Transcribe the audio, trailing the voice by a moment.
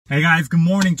Hey guys, good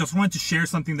morning. Just wanted to share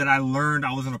something that I learned.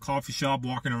 I was in a coffee shop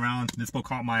walking around. This book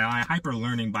caught my eye, Hyper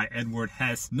Learning by Edward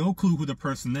Hess. No clue who the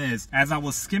person is. As I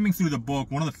was skimming through the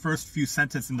book, one of the first few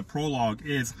sentences in the prologue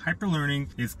is hyper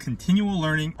learning is continual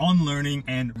learning, unlearning,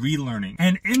 and relearning.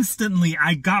 And instantly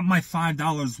I got my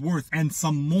 $5 worth and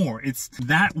some more. It's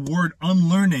that word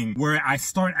unlearning where I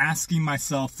start asking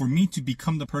myself, for me to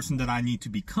become the person that I need to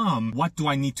become, what do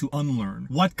I need to unlearn?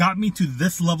 What got me to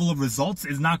this level of results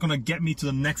is not going to get me to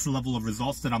the next level of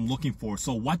results that I'm looking for.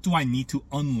 So what do I need to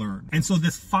unlearn? And so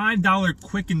this $5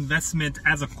 quick investment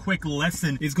as a quick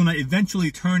lesson is going to eventually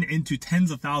turn into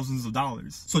tens of thousands of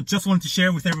dollars. So just wanted to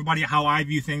share with everybody how I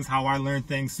view things, how I learn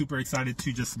things. Super excited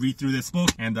to just read through this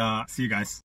book, and see you guys.